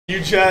You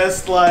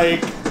just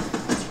like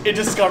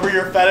discover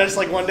your fetish.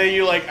 Like one day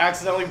you like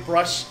accidentally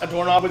brush a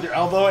doorknob with your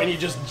elbow and you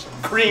just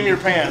cream your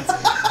pants.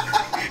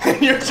 And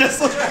you're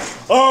just like,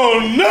 oh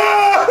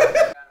no!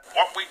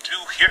 What we do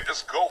here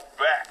is go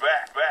back.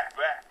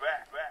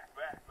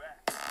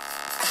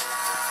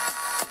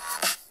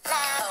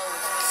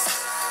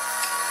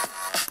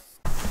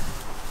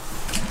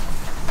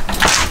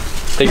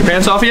 Take your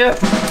pants off yet?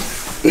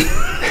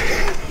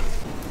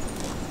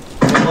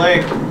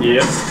 Blake.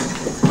 Yep.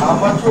 How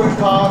much would it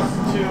cost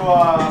to,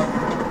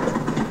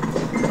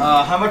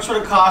 how much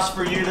would it cost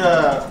for you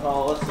to,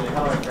 oh, let's see,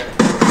 how do I phrase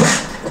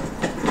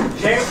it?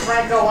 James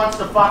Franco wants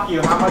to fuck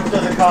you, how much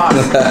does it cost?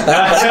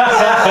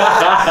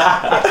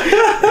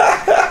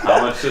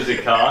 How much does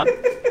it cost?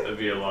 That'd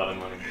be a lot of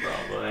money,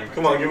 probably.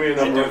 Come on, give me a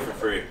number. Do it for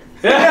free.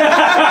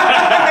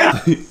 I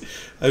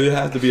would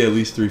have to be at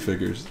least 3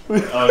 figures. Oh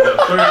no,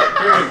 three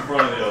in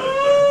front of the other.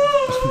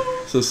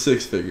 So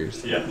 6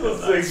 figures. Yeah.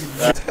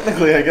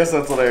 Technically, I guess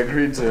that's what I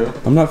agreed to.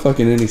 I'm not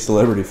fucking any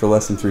celebrity for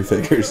less than 3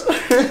 figures.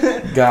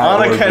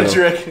 God, Anna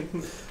Kendrick.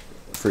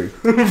 Free.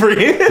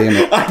 Free? Damn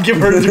it. I'd give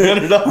her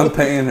 $300. I'm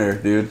paying her,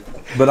 dude.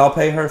 But I'll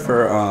pay her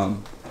for, I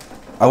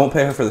won't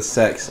pay her for the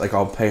sex. Like,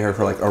 I'll pay her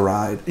for, like, a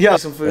ride. Yeah,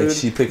 some food. Like,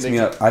 she picks me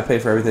up. I pay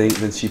for everything,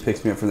 then she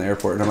picks me up from the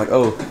airport. And I'm like,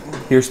 oh,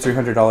 here's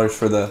 $300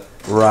 for the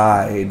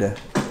ride.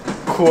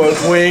 Quote,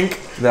 wink.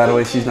 That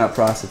way she's not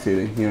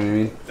prostituting. You know what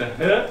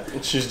I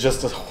mean? She's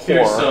just a whore.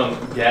 Here's some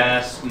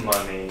gas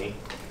money.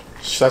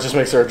 That just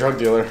makes her a drug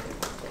dealer.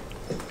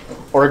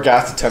 Or a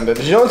gas attendant.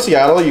 Did you know in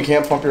Seattle you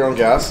can't pump your own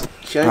gas?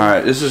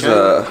 Alright, this is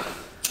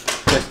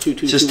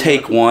just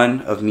take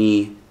one of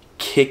me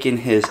kicking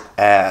his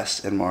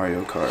ass in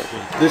Mario Kart.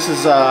 This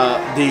is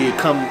the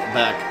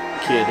comeback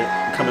kid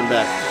coming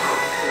back.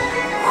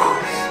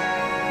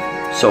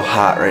 So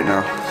hot right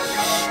now.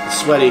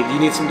 Sweaty. Do you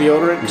need some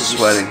deodorant? I'm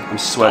sweating. I'm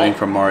sweating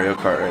from Mario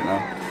Kart right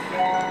now.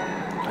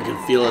 I can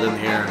feel it in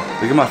the air.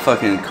 Look at my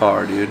fucking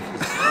car, dude.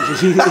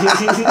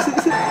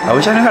 I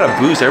wish I knew how to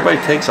boost. Everybody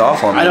takes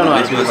off on me. I don't know how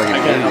It to makes me boost. look I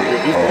like can't an help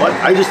idiot. you. What?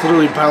 I just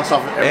literally bounced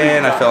off of every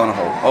And I fell in a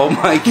hole. Oh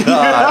my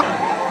god.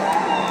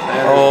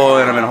 Oh,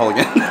 and I'm in a hole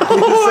again.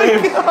 Oh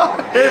my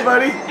god. Hey,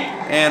 buddy.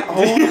 And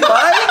oh my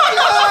god.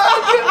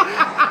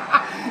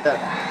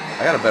 I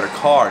got a better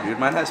car, dude.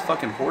 Mine has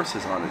fucking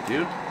horses on it,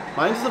 dude.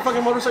 Mine's the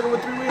fucking motorcycle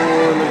with 3 wheels.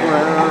 On the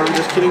ground.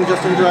 Just kidding,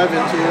 Justin. Drive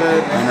into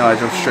it. I know, I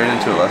drove straight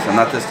into it last time.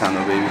 Not this time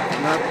though, baby.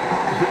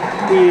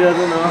 He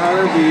doesn't know how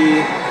to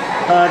be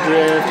a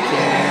drift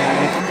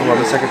king. Oh,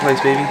 I'm in second place,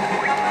 baby.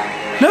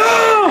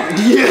 No!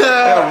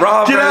 Yeah!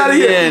 Get out of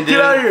here! Get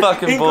out of here!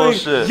 Fucking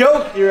bullshit.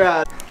 Yoke your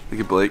ass. Look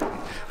at Blake.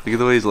 Look at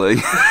the way he's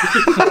laying.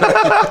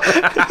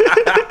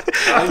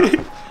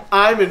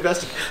 I'm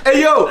invested.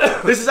 Hey, yo!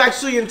 This is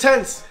actually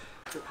intense.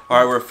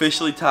 Alright, we're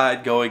officially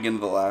tied going into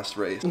the last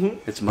race.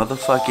 It's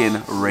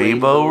motherfucking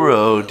Rainbow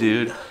Road,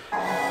 dude.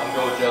 I'm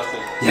going with Justin.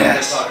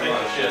 Yes. Talking a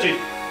lot of shit.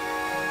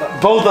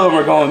 Both of them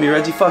are going with me,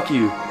 Reggie. Fuck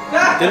you.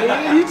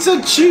 He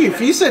said Chief.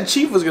 He said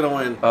Chief was gonna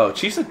win. Oh,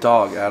 Chief's a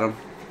dog, Adam.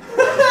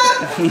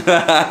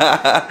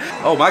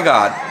 Oh my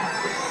god.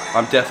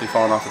 I'm definitely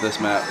falling off of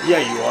this map. Yeah,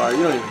 you are.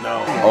 You don't even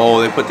know.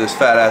 Oh, they put this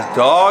fat ass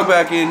dog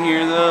back in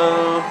here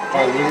though.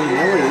 Oh, really?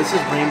 No way. This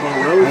is Rainbow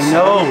Road. I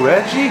know,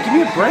 Reggie. Give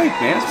me a break,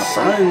 man. It's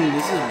my Son,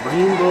 this is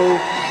Rainbow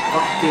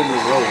fucking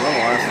Road.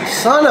 No, honestly.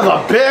 Son of a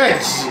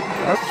bitch!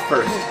 That's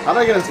first. How did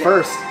I get his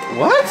first?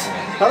 What?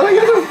 How did I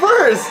get him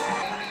first?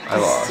 I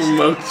lost.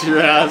 Smoked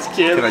your ass,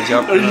 kid. Can I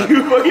jump? Are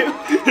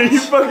you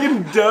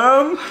fucking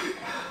dumb?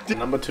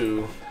 Number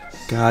 2.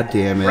 God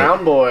damn it.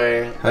 Brown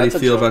boy. How do you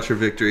feel about your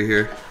victory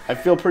here? I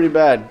feel pretty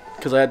bad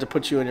because I had to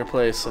put you in your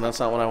place, and that's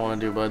not what I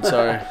want to do, bud.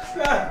 Sorry.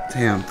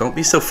 Damn, don't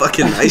be so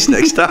fucking nice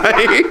next time.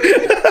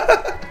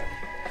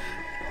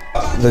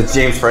 The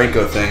James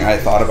Franco thing, I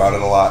thought about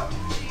it a lot.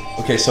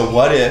 Okay, so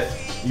what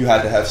if you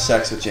had to have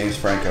sex with James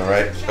Franco,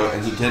 right?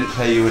 And he didn't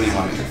pay you any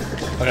money.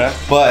 Okay.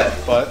 But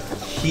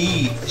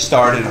he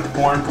started a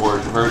porn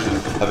version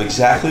of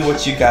exactly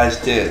what you guys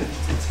did.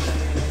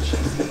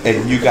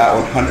 And you got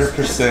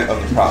 100%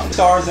 of the profit.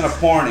 Stars in a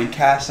porn and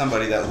cast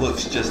somebody that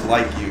looks just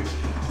like you.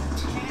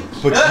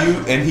 But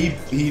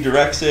he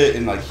directs it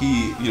and like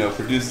he,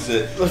 produces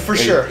it. For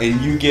sure.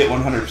 And you get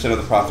 100% of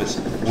the profits.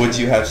 Would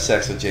you have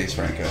sex with James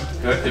Franco?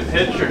 If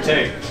pitch or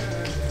take?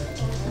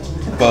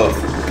 Both.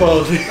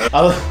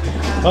 All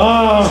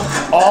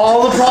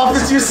the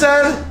profits you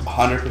said?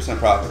 100%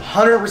 profit.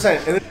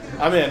 100%.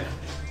 I'm in.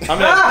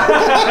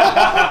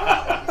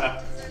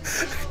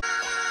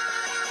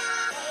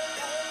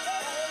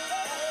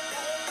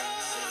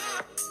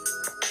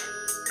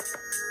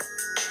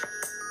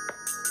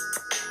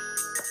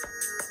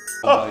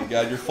 Oh my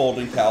god, you're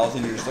folding towels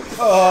and you're just like,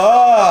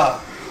 ah!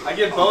 I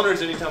get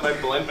boners anytime I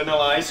blend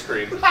vanilla ice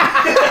cream.